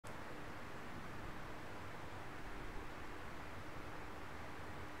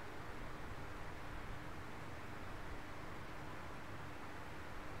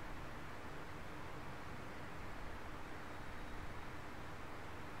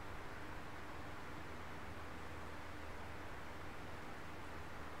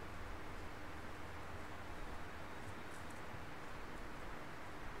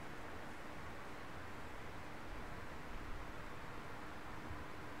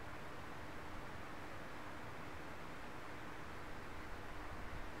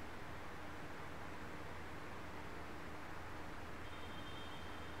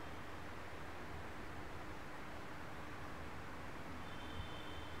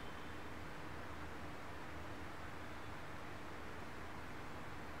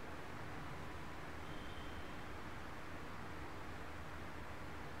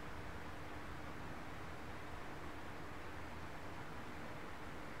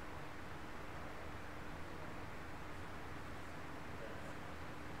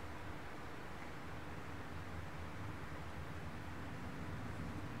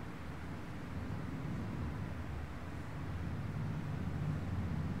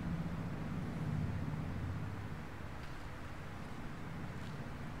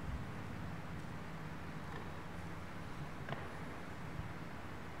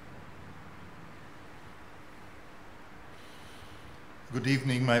Good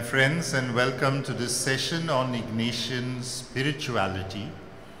evening, my friends, and welcome to this session on Ignatian spirituality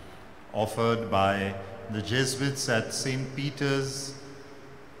offered by the Jesuits at St. Peter's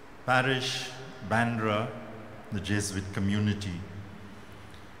Parish, Bandra, the Jesuit community.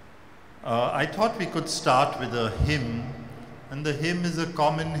 I thought we could start with a hymn, and the hymn is a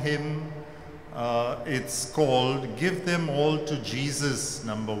common hymn. It's called Give Them All to Jesus,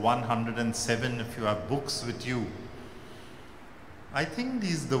 number 107, if you have books with you. I think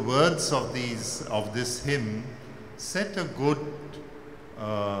the words of this hymn set a good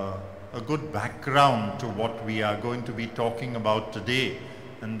background to what we are going to be talking about today,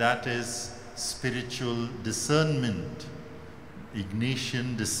 and that is spiritual discernment,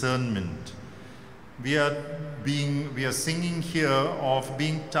 Ignatian discernment. We are singing here of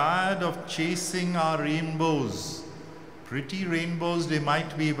being tired of chasing our rainbows. Pretty rainbows they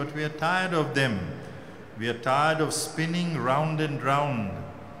might be, but we are tired of them. We are tired of spinning round and round.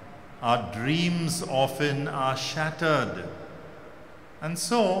 Our dreams often are shattered. And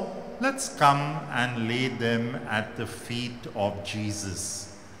so, let's come and lay them at the feet of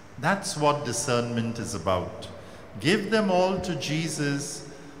Jesus. That's what discernment is about. Give them all to Jesus,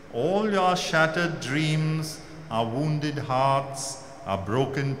 all your shattered dreams, our wounded hearts, our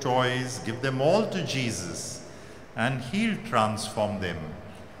broken toys, give them all to Jesus, and He'll transform them.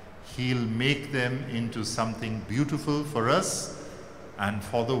 He'll make them into something beautiful for us and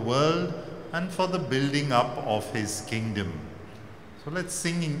for the world and for the building up of His kingdom. So let's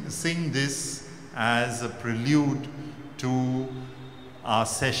sing this as a prelude to our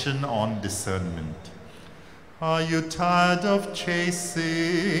session on discernment. Are you tired of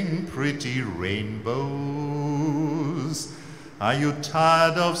chasing pretty rainbows? Are you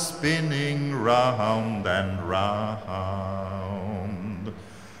tired of spinning round and round?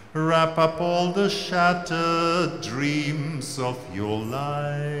 Wrap up all the shattered dreams of your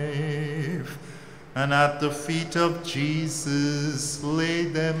life, and at the feet of Jesus lay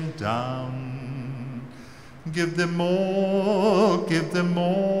them down. Give them all, give them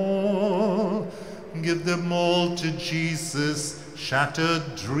all, give them all to Jesus.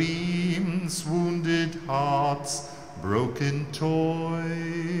 Shattered dreams, wounded hearts, broken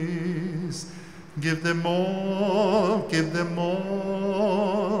toys. Give them all, give them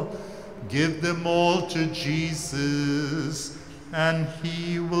all, give them all to Jesus, and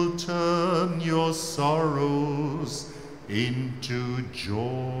He will turn your sorrows into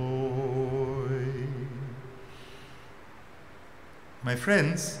joy. My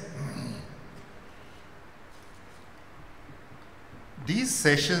friends, these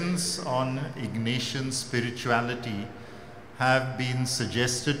sessions on Ignatian spirituality have been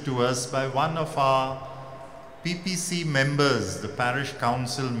suggested to us by one of our PPC members, the parish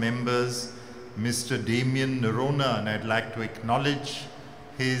council members, Mr. Damien Nerona, and I'd like to acknowledge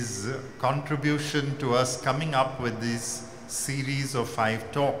his contribution to us coming up with this series of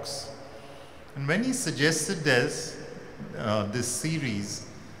 5 talks. And when he suggested this series,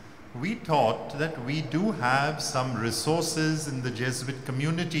 we thought that we do have some resources in the Jesuit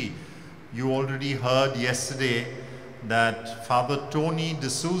community. You already heard yesterday that Father Tony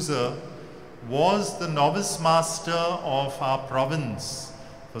D'Souza was the novice master of our province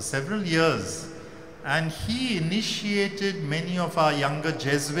for several years, and he initiated many of our younger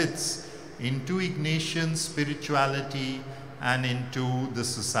Jesuits into Ignatian spirituality and into the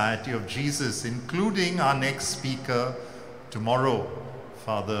Society of Jesus, including our next speaker tomorrow,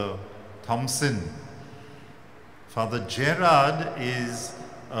 Father Thompson. Father Gerard is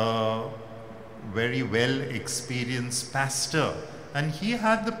a very well experienced pastor, and he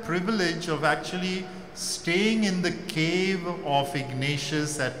had the privilege of actually staying in the cave of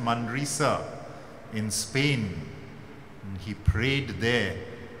Ignatius at Manresa in Spain. And he prayed there,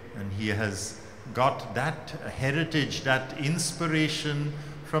 and he has got that heritage, that inspiration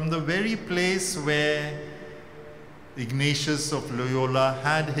from the very place where Ignatius of Loyola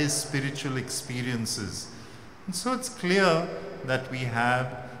had his spiritual experiences. And so it's clear that we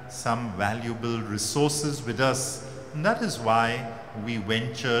have some valuable resources with us, and that is why we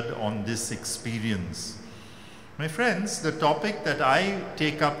ventured on this experience. My friends, the topic that I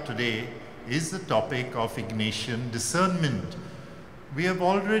take up today is the topic of Ignatian discernment. We have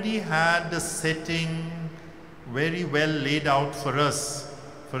already had the setting very well laid out for us.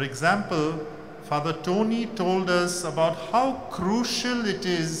 For example, Father Tony told us about how crucial it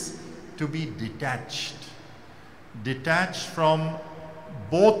is to be detached from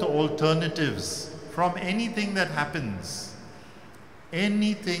both alternatives, from anything that happens.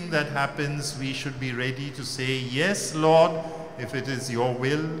 Anything that happens, we should be ready to say, yes, Lord, if it is your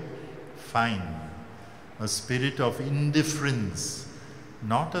will, fine. A spirit of indifference,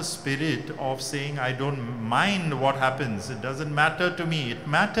 not a spirit of saying, I don't mind what happens, it doesn't matter to me. It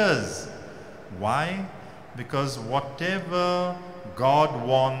matters. Why? Because whatever God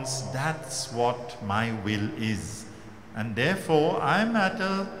wants, that's what my will is. And therefore, I'm at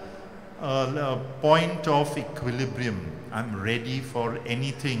a point of equilibrium. I'm ready for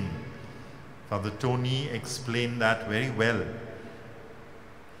anything. Father Tony explained that very well.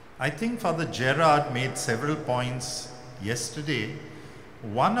 I think Father Gerard made several points yesterday,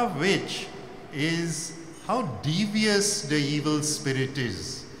 one of which is how devious the evil spirit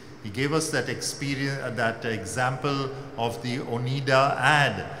is. He gave us that example of the Oneida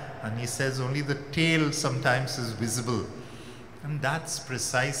ad, and he says only the tail sometimes is visible. And that's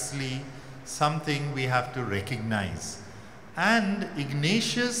precisely something we have to recognize. And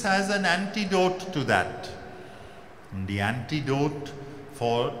Ignatius has an antidote to that. And the antidote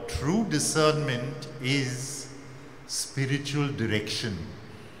for true discernment is spiritual direction.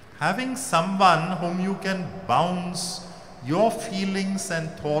 Having someone whom you can bounce your feelings and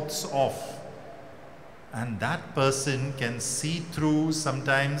thoughts off, and that person can see through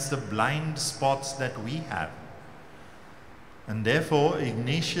sometimes the blind spots that we have. And therefore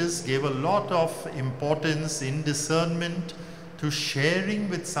Ignatius gave a lot of importance in discernment to sharing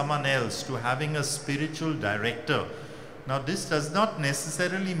with someone else, to having a spiritual director. Now this does not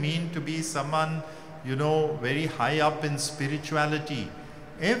necessarily mean to be someone, very high up in spirituality.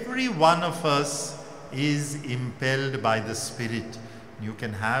 Every one of us is impelled by the Spirit. You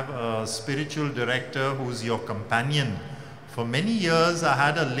can have a spiritual director who's your companion. For many years I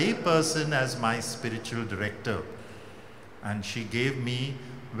had a lay person as my spiritual director, and she gave me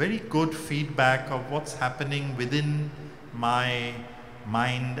very good feedback of what's happening within my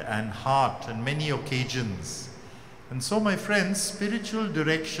mind and heart on many occasions. And so, my friends, spiritual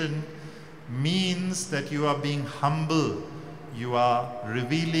direction means that you are being humble. You are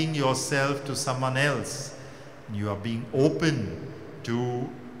revealing yourself to someone else. You are being open to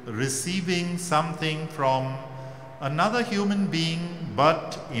receiving something from another human being,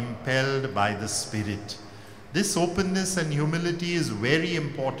 but impelled by the Spirit. This openness and humility is very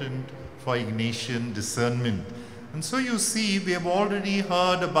important for Ignatian discernment. And so you see, we have already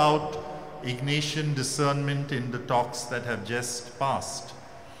heard about Ignatian discernment in the talks that have just passed.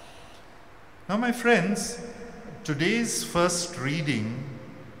 Now, my friends, today's first reading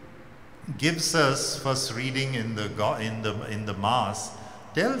gives us, first reading in the Mass,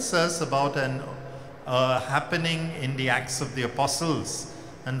 tells us about an happening in the Acts of the Apostles.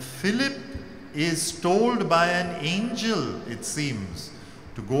 And Philip is told by an angel, it seems,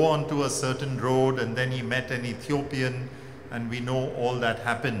 to go onto a certain road, and then he met an Ethiopian, and we know all that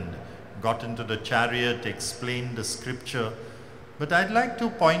happened. Got into the chariot, explained the scripture. But I'd like to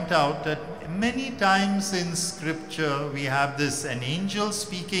point out that many times in scripture we have this, an angel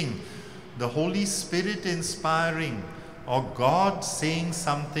speaking, the Holy Spirit inspiring, or God saying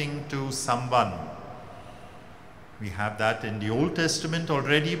something to someone. We have that in the Old Testament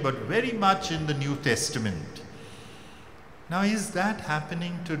already, but very much in the New Testament. Now, is that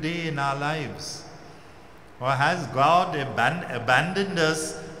happening today in our lives? Or has God abandoned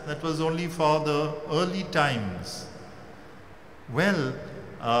us? That was only for the early times. Well,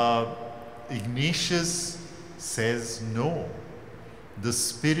 Ignatius says no. The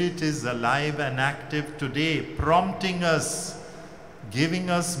Spirit is alive and active today, prompting us, giving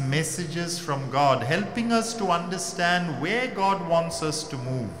us messages from God, helping us to understand where God wants us to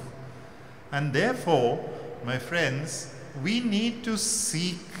move. And therefore, my friends, we need to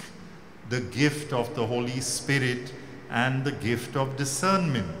seek the gift of the Holy Spirit and the gift of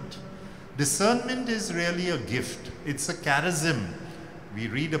discernment. Discernment is really a gift. It's a charism. We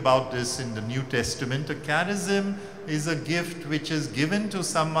read about this in the New Testament. A charism is a gift which is given to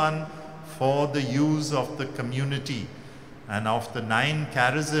someone for the use of the community. And of the 9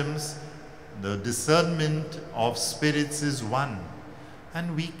 charisms, the discernment of spirits is one.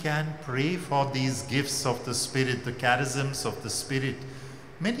 And we can pray for these gifts of the Spirit, the charisms of the Spirit.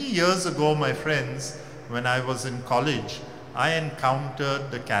 Many years ago, my friends, when I was in college, I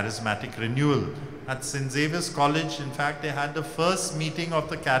encountered the charismatic renewal. At St. Xavier's College, in fact, they had the first meeting of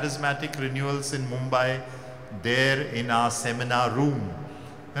the charismatic renewals in Mumbai, there in our seminar room.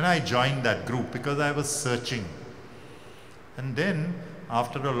 And I joined that group because I was searching. And then,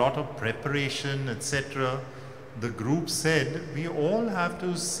 after a lot of preparation, etc., the group said, we all have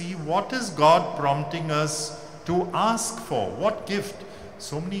to see what is God prompting us to ask for, what gift.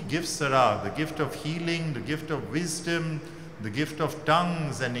 So many gifts there are, the gift of healing, the gift of wisdom, the gift of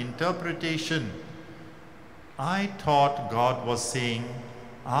tongues and interpretation. I thought God was saying,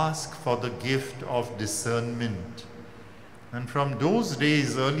 ask for the gift of discernment. And from those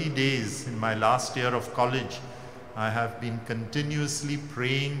days, early days, in my last year of college, I have been continuously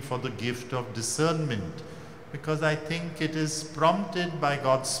praying for the gift of discernment, because I think it is prompted by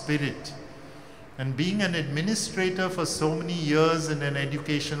God's Spirit. And being an administrator for so many years in an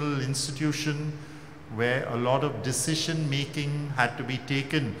educational institution where a lot of decision making had to be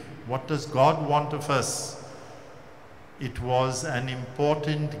taken, what does God want of us? It was an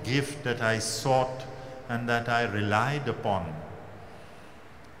important gift that I sought and that I relied upon.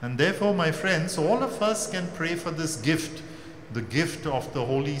 And therefore, my friends, all of us can pray for this gift, the gift of the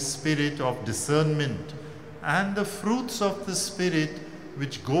Holy Spirit of discernment, and the fruits of the Spirit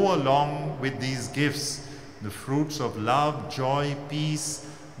which go along with these gifts, the fruits of love, joy, peace.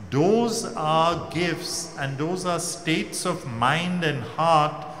 Those are gifts and those are states of mind and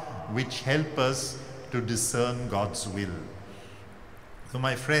heart which help us to discern God's will. So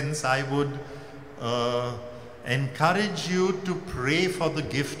my friends, I would encourage you to pray for the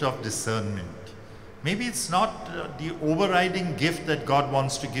gift of discernment. Maybe it's not the overriding gift that God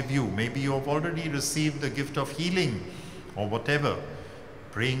wants to give you. Maybe you have already received the gift of healing or whatever,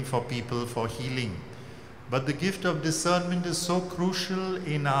 praying for people for healing. But the gift of discernment is so crucial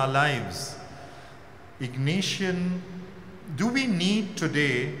in our lives. Ignatian, do we need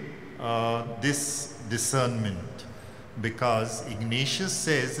today this discernment? Because Ignatius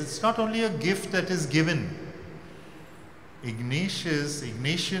says it's not only a gift that is given.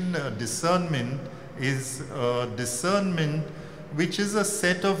 Ignatian discernment is a discernment which is a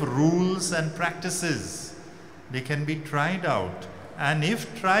set of rules and practices. They can be tried out. And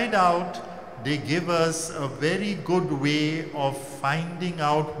if tried out, they give us a very good way of finding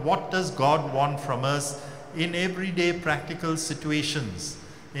out what does God want from us in everyday practical situations.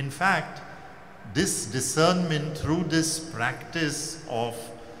 In fact, this discernment, through this practice of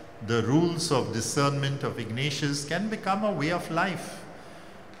the rules of discernment of Ignatius, can become a way of life.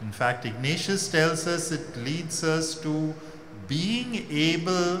 In fact, Ignatius tells us it leads us to being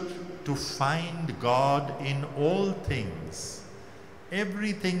able to find God in all things.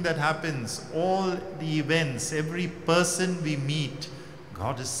 Everything that happens, all the events, every person we meet,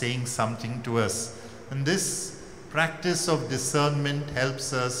 God is saying something to us. And this practice of discernment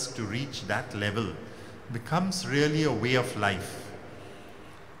helps us to reach that level. It becomes really a way of life.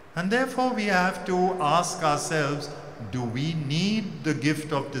 And therefore we have to ask ourselves, do we need the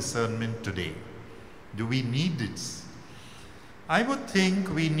gift of discernment today? Do we need it? I would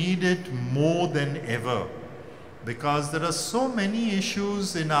think we need it more than ever, because there are so many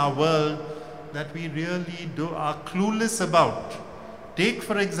issues in our world that we really are clueless about. Take,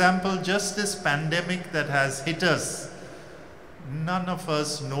 for example, just this pandemic that has hit us. None of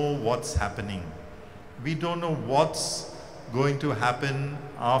us know what's happening. We don't know what's going to happen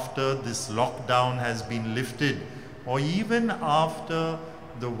after this lockdown has been lifted, or even after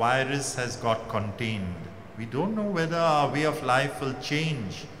the virus has got contained. We don't know whether our way of life will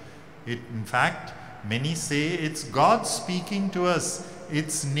change. In fact, many say it's God speaking to us.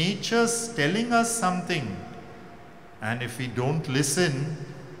 It's nature telling us something. And if we don't listen,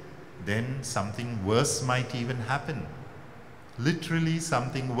 then something worse might even happen. Literally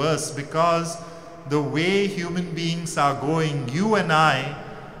something worse, because the way human beings are going, you and I,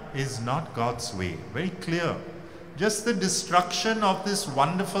 is not God's way. Very clear. Just the destruction of this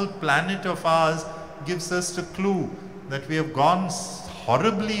wonderful planet of ours gives us the clue that we have gone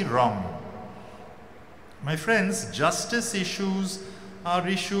horribly wrong. My friends, justice issues are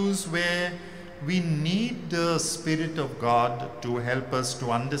issues where we need the Spirit of God to help us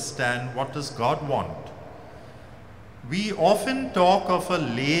to understand what does God want. We often talk of a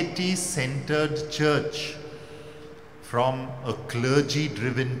laity-centered church from a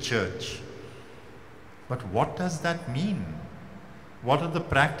clergy-driven church. But what does that mean? What are the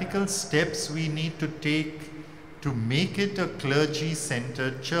practical steps we need to take to make it a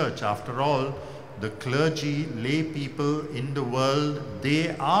clergy-centered church? After all, the clergy, lay people in the world,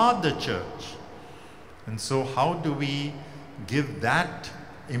 they are the church. And so how do we give that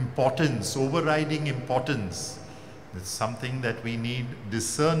importance, overriding importance? It's something that we need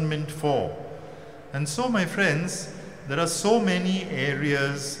discernment for. And so, my friends, there are so many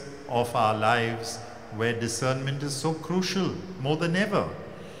areas of our lives where discernment is so crucial, more than ever.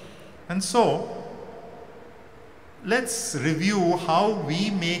 And so, let's review how we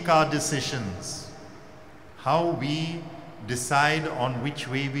make our decisions, how we decide on which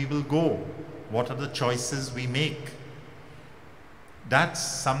way we will go, what are the choices we make. That's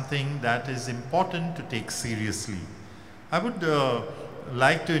something that is important to take seriously. I would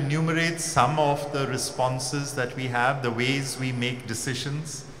like to enumerate some of the responses that we have, the ways we make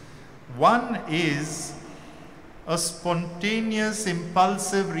decisions. One is a spontaneous,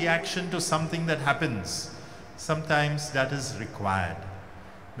 impulsive reaction to something that happens. Sometimes that is required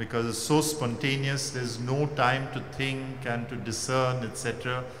because it's so spontaneous, there's no time to think and to discern,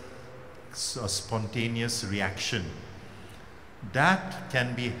 etc. It's a spontaneous reaction. That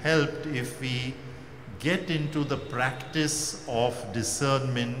can be helped if we get into the practice of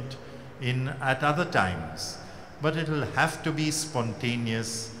discernment at other times. But it will have to be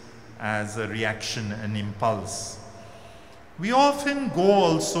spontaneous as a reaction, an impulse. We often go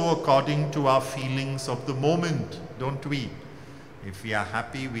also according to our feelings of the moment, don't we? If we are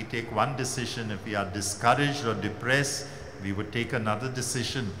happy, we take one decision. If we are discouraged or depressed, we would take another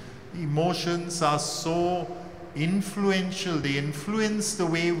decision. Emotions are so influential. They influence the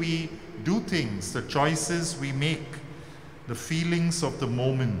way we do things, the choices we make, the feelings of the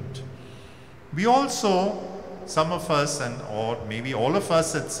moment. We also, some of us, or maybe all of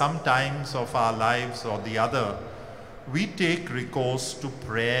us at some times of our lives or the other, we take recourse to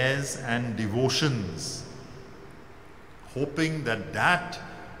prayers and devotions, hoping that that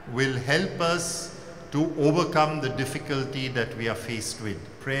will help us to overcome the difficulty that we are faced with.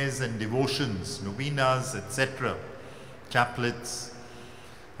 Prayers and devotions, novenas, etc., chaplets.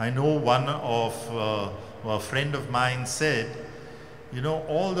 I know one of a friend of mine said, you know,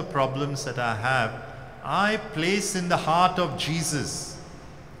 all the problems that I have, I place in the heart of Jesus,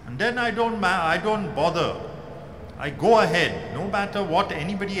 and then I don't bother. I go ahead, no matter what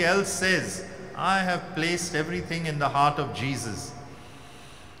anybody else says. I have placed everything in the heart of Jesus.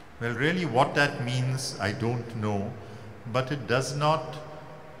 Well, really what that means, I don't know, but it does not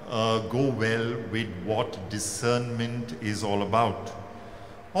go well with what discernment is all about.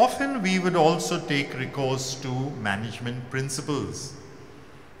 Often we would also take recourse to management principles,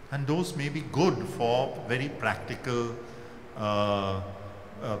 and those may be good for very practical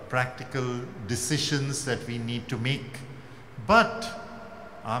decisions that we need to make. But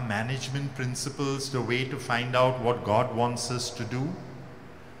are management principles the way to find out what God wants us to do?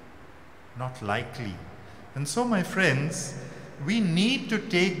 Not likely. And so, my friends, we need to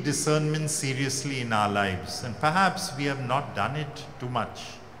take discernment seriously in our lives, and perhaps we have not done it too much.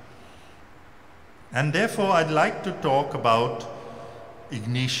 And therefore, I'd like to talk about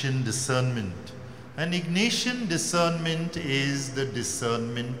Ignatian discernment. And Ignatian discernment is the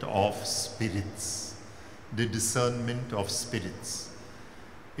discernment of spirits. The discernment of spirits.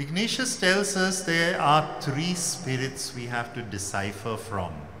 Ignatius tells us there are 3 spirits we have to decipher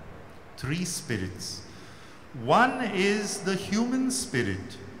from. 3 spirits. One is the human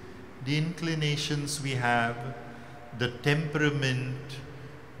spirit, the inclinations we have, the temperament,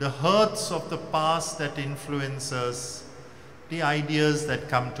 the hurts of the past that influence us, the ideas that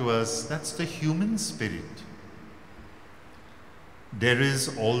come to us. That's the human spirit. There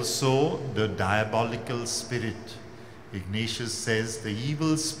is also the diabolical spirit. Ignatius says the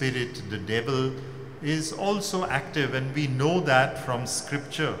evil spirit, the devil, is also active, and we know that from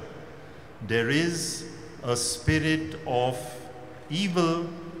Scripture. There is a spirit of evil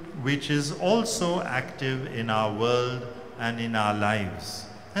which is also active in our world and in our lives.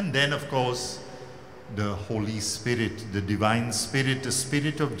 And then, of course, the Holy Spirit, the Divine Spirit, the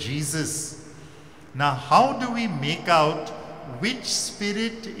Spirit of Jesus. Now, how do we make out which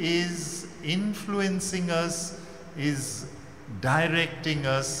spirit is influencing us, is directing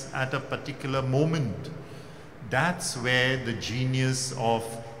us at a particular moment? That's where the genius of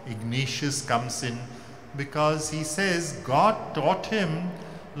Ignatius comes in, because he says God taught him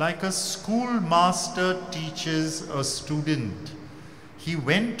like a schoolmaster teaches a student. He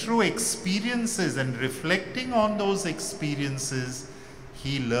went through experiences, and reflecting on those experiences,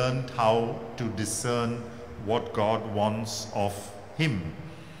 he learned how to discern what God wants of him.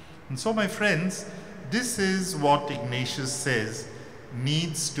 And so, my friends, this is what Ignatius says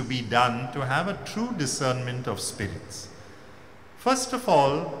needs to be done to have a true discernment of spirits. First of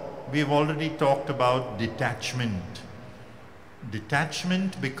all, we've already talked about detachment.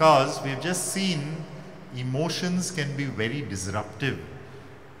 Detachment, because we've just seen emotions can be very disruptive.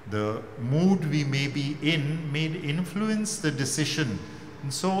 The mood we may be in may influence the decision.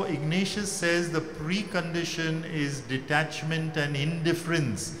 And so Ignatius says the precondition is detachment and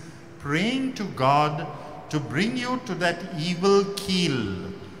indifference. Praying to God to bring you to that evil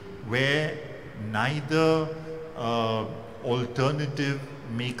keel where neither alternative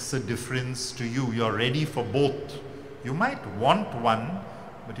makes a difference to you. You're ready for both. You might want one,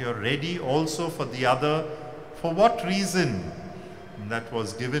 but you're ready also for the other. For what reason? And that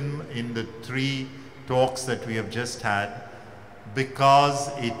was given in the 3 talks that we have just had. Because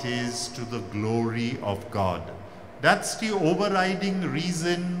it is to the glory of God. That's the overriding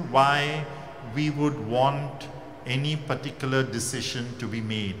reason why we would want any particular decision to be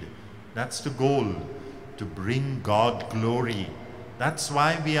made. That's the goal, to bring God glory. That's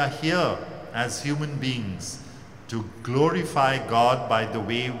why we are here as human beings, to glorify God by the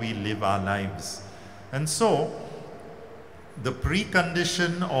way we live our lives. And so, the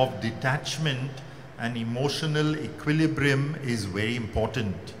precondition of detachment and emotional equilibrium is very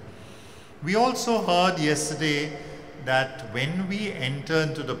important. We also heard yesterday that when we enter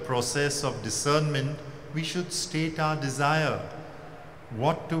into the process of discernment, we should state our desire.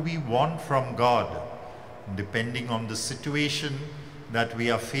 What do we want from God? Depending on the situation that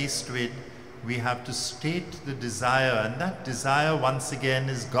we are faced with, we have to state the desire, and that desire once again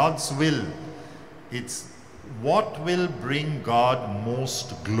is God's will. It's what will bring God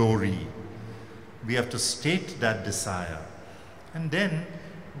most glory. We have to state that desire. And then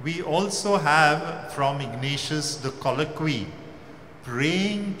we also have from Ignatius the colloquy,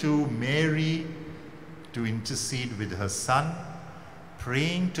 praying to Mary to intercede with her Son,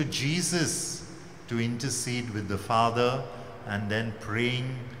 praying to Jesus to intercede with the Father, and then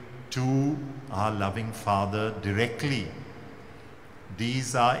praying to our loving Father directly.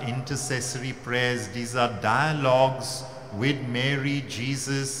 These are intercessory prayers. These are dialogues with Mary,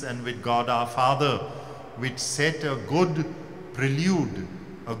 Jesus, and with God our Father, which set a good prelude,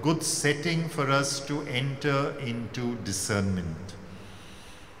 a good setting for us to enter into discernment.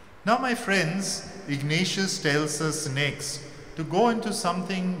 Now, my friends, Ignatius tells us next to go into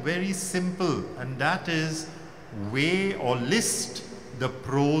something very simple, and that is weigh or list the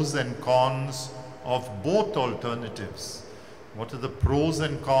pros and cons of both alternatives. What are the pros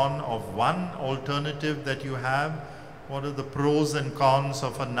and cons of one alternative that you have? What are the pros and cons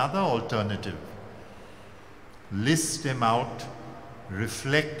of another alternative? List them out,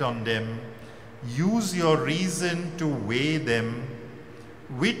 reflect on them, use your reason to weigh them.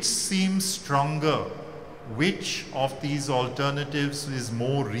 Which seems stronger? Which of these alternatives is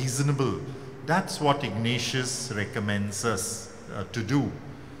more reasonable? That's what Ignatius recommends us to do.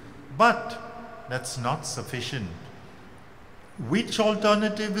 But that's not sufficient. Which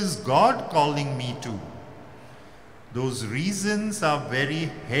alternative is God calling me to? Those reasons are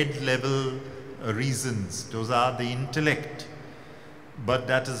very head-level reasons. Those are the intellect. But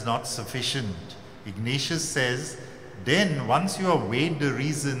that is not sufficient. Ignatius says, then once you have weighed the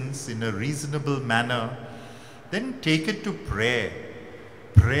reasons in a reasonable manner, then take it to prayer.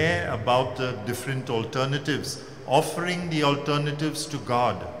 Pray about the different alternatives, offering the alternatives to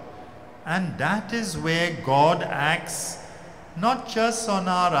God. And that is where God acts not just on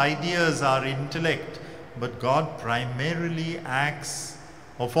our ideas, our intellect, but God primarily acts,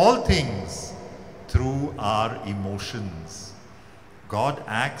 of all things, through our emotions. God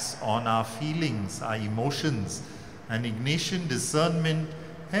acts on our feelings, our emotions, and Ignatian discernment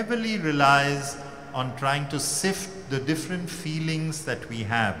heavily relies on trying to sift the different feelings that we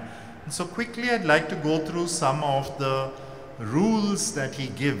have. And so quickly I'd like to go through some of the rules that he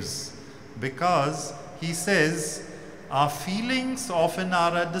gives, because he says our feelings often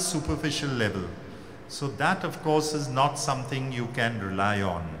are at the superficial level. So that of course is not something you can rely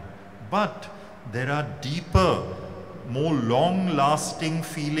on. But there are deeper, more long-lasting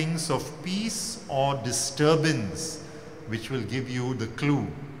feelings of peace or disturbance which will give you the clue.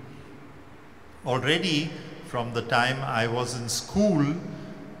 Already from the time I was in school,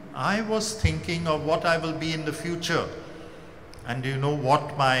 I was thinking of what I will be in the future. And do you know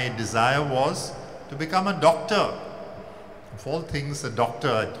what my desire was? To become a doctor. Of all things, a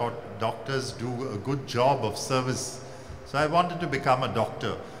doctor. I thought doctors do a good job of service. So I wanted to become a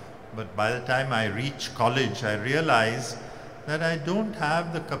doctor. But by the time I reached college, I realized that I don't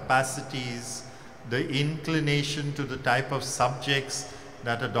have the capacities, the inclination to the type of subjects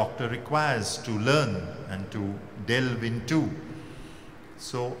that a doctor requires to learn and to delve into.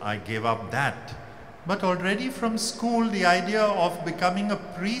 So I gave up that. But already from school, the idea of becoming a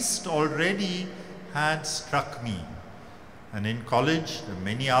priest already had struck me. And in college,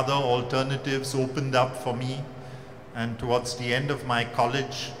 many other alternatives opened up for me. And towards the end of my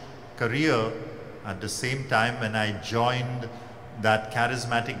college career, at the same time when I joined that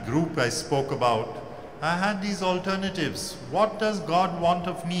charismatic group I spoke about, I had these alternatives. What does God want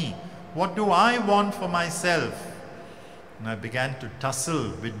of me? What do I want for myself? And I began to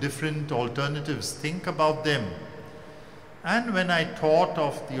tussle with different alternatives, think about them. And when I thought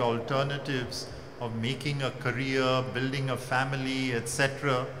of the alternatives of making a career, building a family,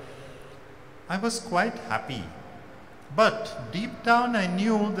 etc., I was quite happy. But deep down I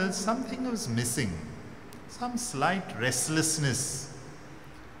knew that something was missing, some slight restlessness.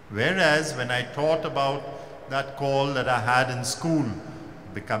 Whereas when I thought about that call that I had in school,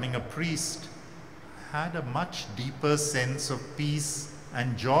 becoming a priest, I had a much deeper sense of peace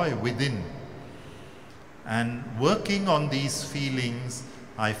and joy within. And working on these feelings,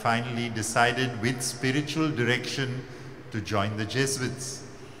 I finally decided with spiritual direction to join the Jesuits.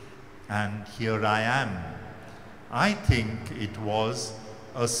 And here I am. I think it was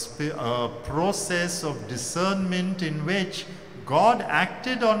a process of discernment in which God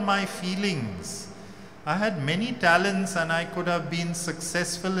acted on my feelings. I had many talents and I could have been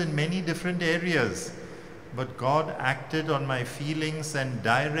successful in many different areas. But God acted on my feelings and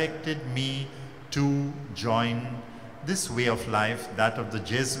directed me to join this way of life, that of the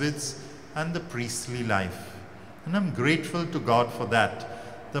Jesuits and the priestly life. And I'm grateful to God for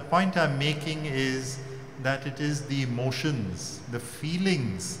that. The point I'm making is that it is the emotions, the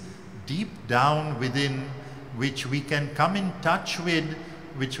feelings deep down within which we can come in touch with,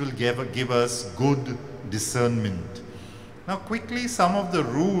 which will give us good discernment. Now quickly, some of the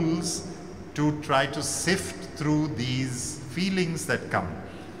rules to try to sift through these feelings that come.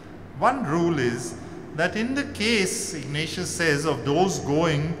 One rule is that in the case, Ignatius says, of those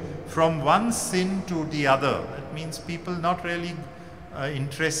going from one sin to the other, that means people not really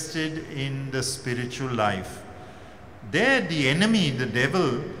interested in the spiritual life. There the enemy, the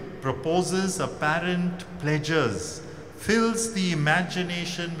devil, proposes apparent pleasures, fills the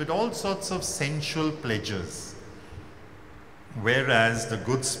imagination with all sorts of sensual pleasures, whereas the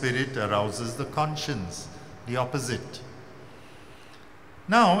good spirit arouses the conscience, the opposite.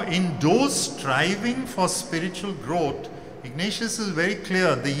 Now, in those striving for spiritual growth, Ignatius is very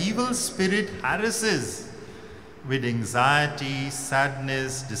clear. The evil spirit harasses with anxiety,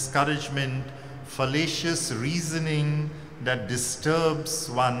 sadness, discouragement, fallacious reasoning that disturbs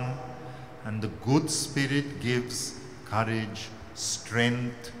one, and the good spirit gives courage,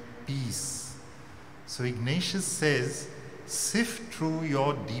 strength, peace. So Ignatius says, sift through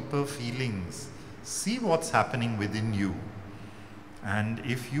your deeper feelings, see what's happening within you. And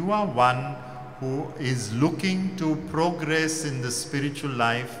if you are one who is looking to progress in the spiritual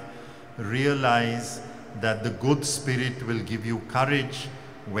life, realize that the good spirit will give you courage,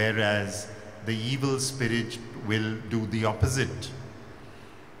 whereas the evil spirit will do the opposite.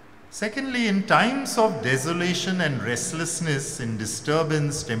 Secondly, in times of desolation and restlessness, in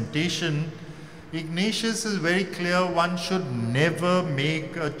disturbance, temptation, Ignatius is very clear, one should never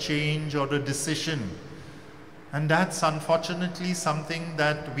make a change or a decision. And that's unfortunately something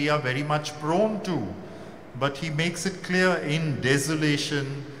that we are very much prone to. But he makes it clear, in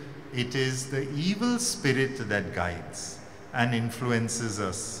desolation, it is the evil spirit that guides and influences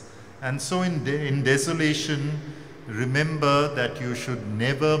us. And so in desolation, remember that you should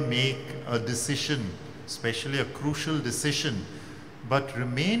never make a decision, especially a crucial decision, but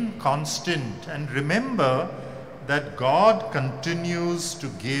remain constant and remember that God continues to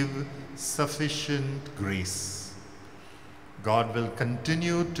give sufficient grace. God will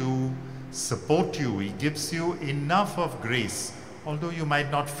continue to support you. He gives you enough of grace, although you might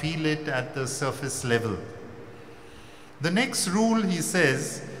not feel it at the surface level. The next rule, he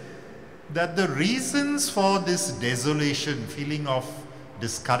says, that the reasons for this desolation, feeling of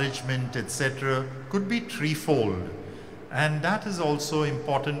discouragement, etc., could be threefold. And that is also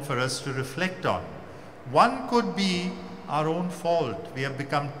important for us to reflect on. One could be our own fault. We have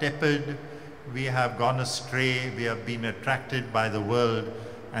become tepid, we have gone astray, we have been attracted by the world,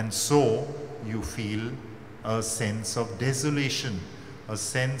 and so you feel a sense of desolation, a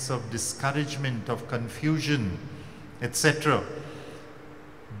sense of discouragement, of confusion, etc.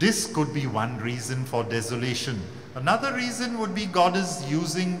 This could be one reason for desolation. Another reason would be God is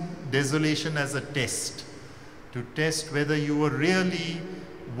using desolation as a test, to test whether you really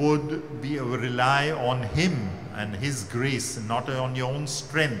would rely on Him and His grace, and not on your own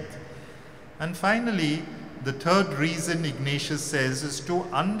strength. And finally, the third reason, Ignatius says, is to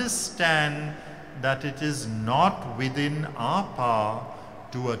understand that it is not within our power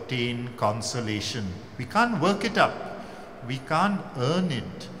to attain consolation. We can't work it up. We can't earn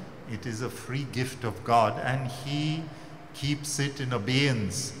it. It is a free gift of God, and He keeps it in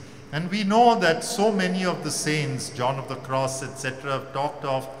abeyance. And we know that so many of the saints, John of the Cross, etc., have talked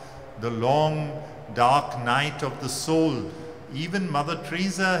of the long, dark night of the soul. Even Mother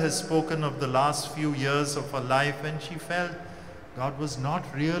Teresa has spoken of the last few years of her life when she felt God was not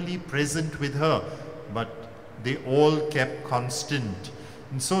really present with her, but they all kept constant.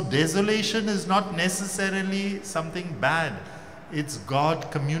 And so desolation is not necessarily something bad. It's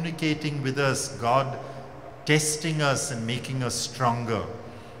God communicating with us, God testing us and making us stronger.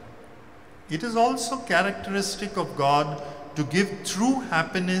 It is also characteristic of God to give true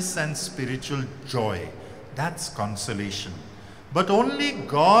happiness and spiritual joy. That's consolation. But only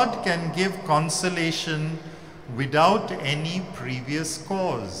God can give consolation without any previous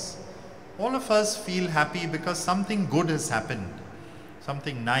cause. All of us feel happy because something good has happened,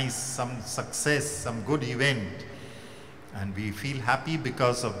 something nice, some success, some good event, and we feel happy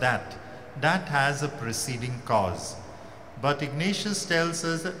because of that. That has a preceding cause. But Ignatius tells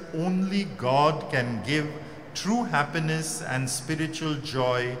us that only God can give true happiness and spiritual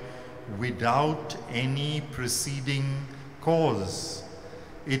joy without any preceding cause.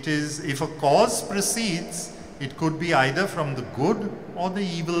 It is, if a cause precedes, it could be either from the good or the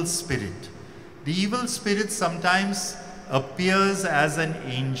evil spirit. The evil spirit sometimes appears as an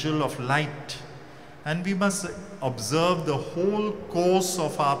angel of light, and we must observe the whole course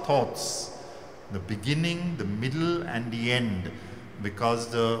of our thoughts, the beginning, the middle, and the end, because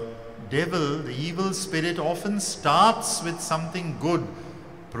the devil, the evil spirit, often starts with something good,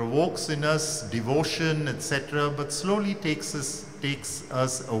 provokes in us devotion, etc., but slowly takes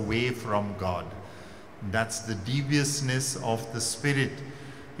us away from God. That's the deviousness of the spirit.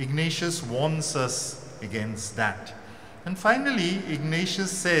 Ignatius warns us against that. And finally,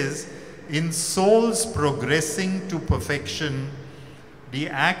 Ignatius says, in souls progressing to perfection, the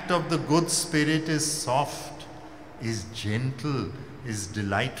act of the good spirit is soft, is gentle, is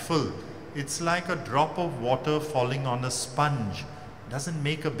delightful. It's like a drop of water falling on a sponge. Doesn't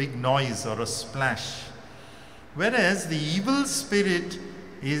make a big noise or a splash. Whereas the evil spirit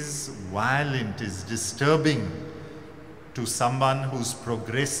is violent, is disturbing to someone who's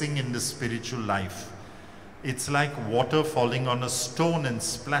progressing in the spiritual life. It's like water falling on a stone and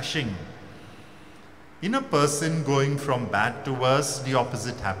splashing. In a person going from bad to worse, the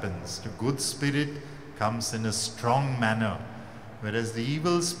opposite happens. The good spirit comes in a strong manner, whereas the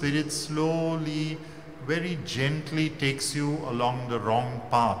evil spirit slowly, very gently takes you along the wrong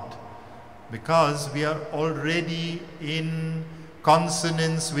path, because we are already in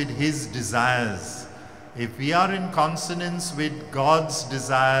consonance with his desires. If we are in consonance with God's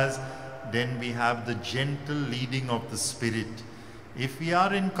desires, then we have the gentle leading of the Spirit. If we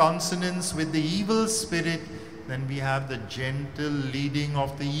are in consonance with the evil spirit, then we have the gentle leading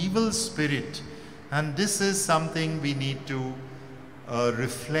of the evil spirit. And this is something we need to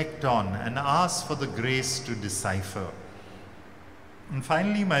reflect on and ask for the grace to decipher. And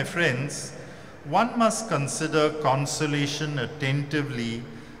finally, my friends, one must consider consolation attentively,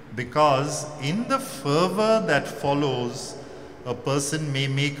 because in the fervor that follows, a person may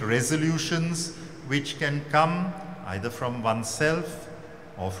make resolutions which can come either from oneself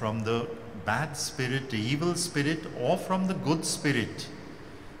or from the bad spirit, the evil spirit, or from the good spirit.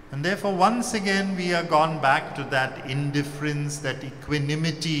 And therefore, once again, we are gone back to that indifference, that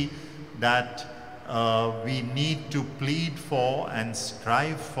equanimity that we need to plead for and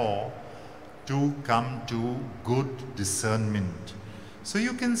strive for to come to good discernment. So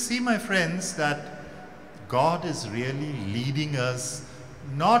you can see, my friends, that God is really leading us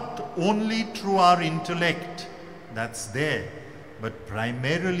not only through our intellect, that's there, but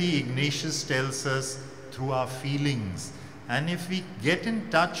primarily Ignatius tells us through our feelings. And if we get in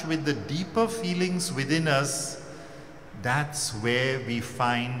touch with the deeper feelings within us, that's where we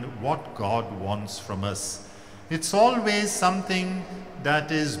find what God wants from us. It's always something that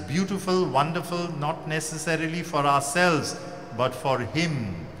is beautiful, wonderful, not necessarily for ourselves, but for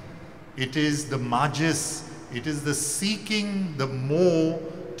Him. It is the magis, it is the seeking the more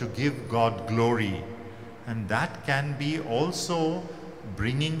to give God glory. And that can be also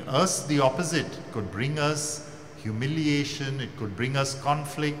bringing us the opposite. It could bring us humiliation, it could bring us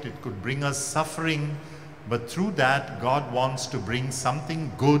conflict, it could bring us suffering. But through that, God wants to bring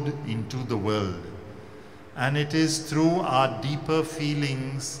something good into the world. And it is through our deeper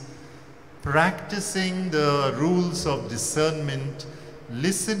feelings, practicing the rules of discernment,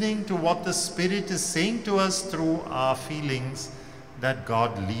 listening to what the Spirit is saying to us through our feelings, that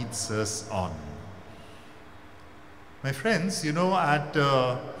God leads us on. My friends, you know, at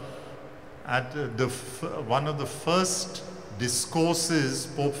one of the first discourses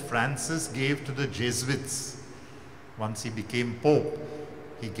Pope Francis gave to the Jesuits, once he became Pope,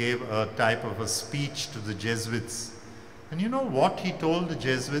 he gave a type of a speech to the Jesuits. And you know what he told the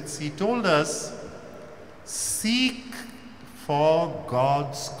Jesuits? He told us, seek for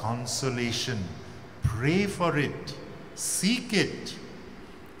God's consolation. Pray for it. Seek it.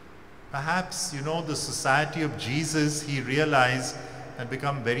 Perhaps, you know, the Society of Jesus, he realized, had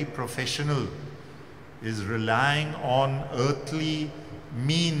become very professional, is relying on earthly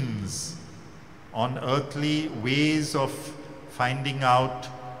means, on earthly ways of finding out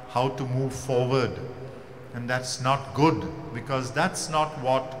how to move forward. And that's not good, because that's not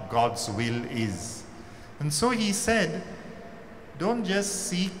what God's will is. And so he said, don't just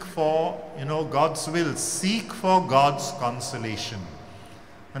seek for, God's will. Seek for God's consolation.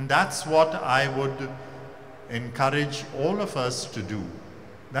 And that's what I would encourage all of us to do.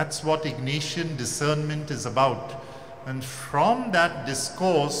 That's what Ignatian discernment is about. And from that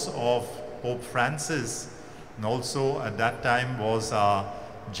discourse of Pope Francis, and also at that time was our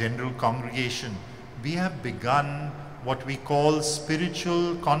general congregation, we have begun what we call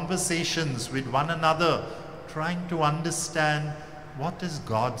spiritual conversations with one another, trying to understand what is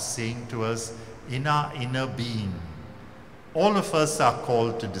God saying to us in our inner being. All of us are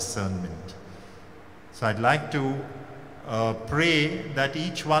called to discernment. So I'd like to pray that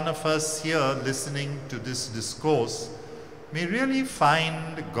each one of us here listening to this discourse may really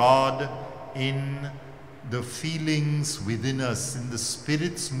find God in the feelings within us, in the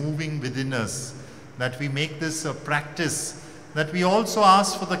spirits moving within us, that we make this a practice, that we also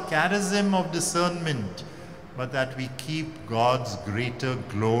ask for the charism of discernment, but that we keep God's greater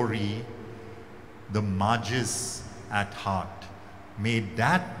glory, the Magis, at heart. May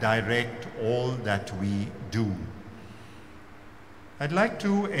that direct all that we do. I'd like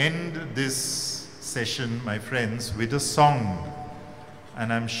to end this session, my friends, with a song.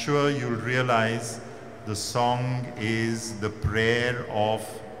 And I'm sure you'll realize the song is the prayer of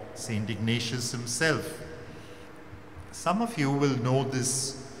Saint Ignatius himself. Some of you will know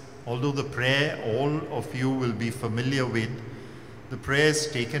this, although the prayer all of you will be familiar with. The prayer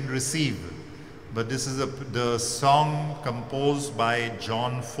is take and receive. But this is the song composed by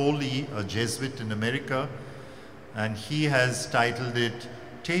John Foley, a Jesuit in America, and he has titled it,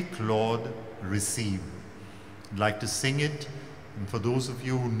 Take Lord, Receive. I'd like to sing it, and for those of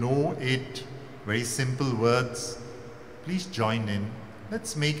you who know it, very simple words, please join in.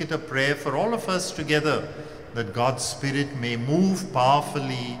 Let's make it a prayer for all of us together, that God's Spirit may move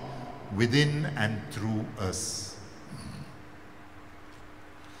powerfully within and through us.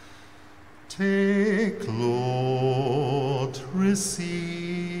 Take, Lord, receive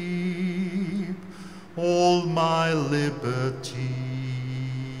all my liberty,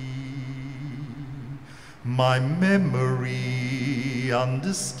 my memory,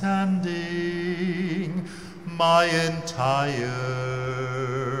 understanding, my entire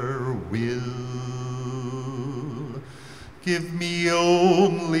will. Give me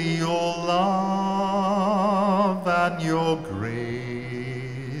only your love and your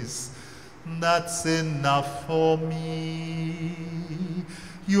grace. That's enough for me.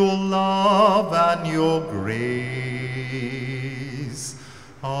 Your love and your grace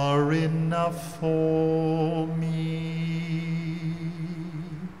are enough for me.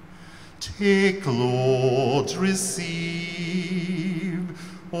 Take, Lord, receive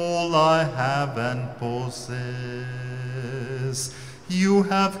all I have and possess. You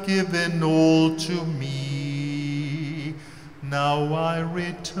have given all to me. Now I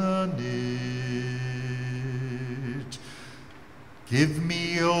return it. Give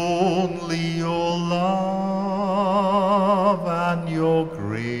me only your love and your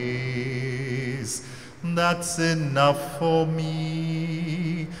grace. That's enough for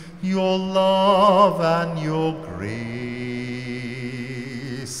me. Your love and your grace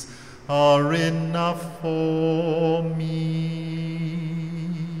are enough for me.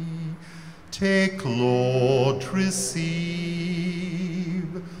 Take, Lord, receive.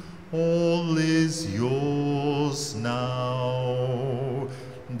 All is yours now.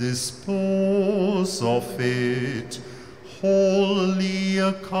 Dispose of it wholly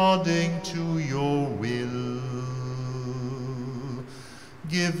according to your will.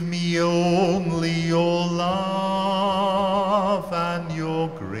 Give me only your love and your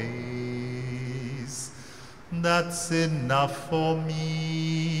grace. That's enough for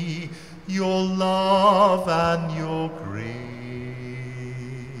me. Your love and your grace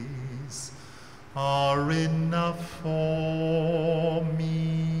are enough for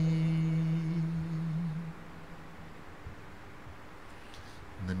me.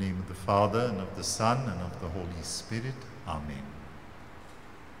 In the name of the Father, and of the Son, and of the Holy Spirit. Amen.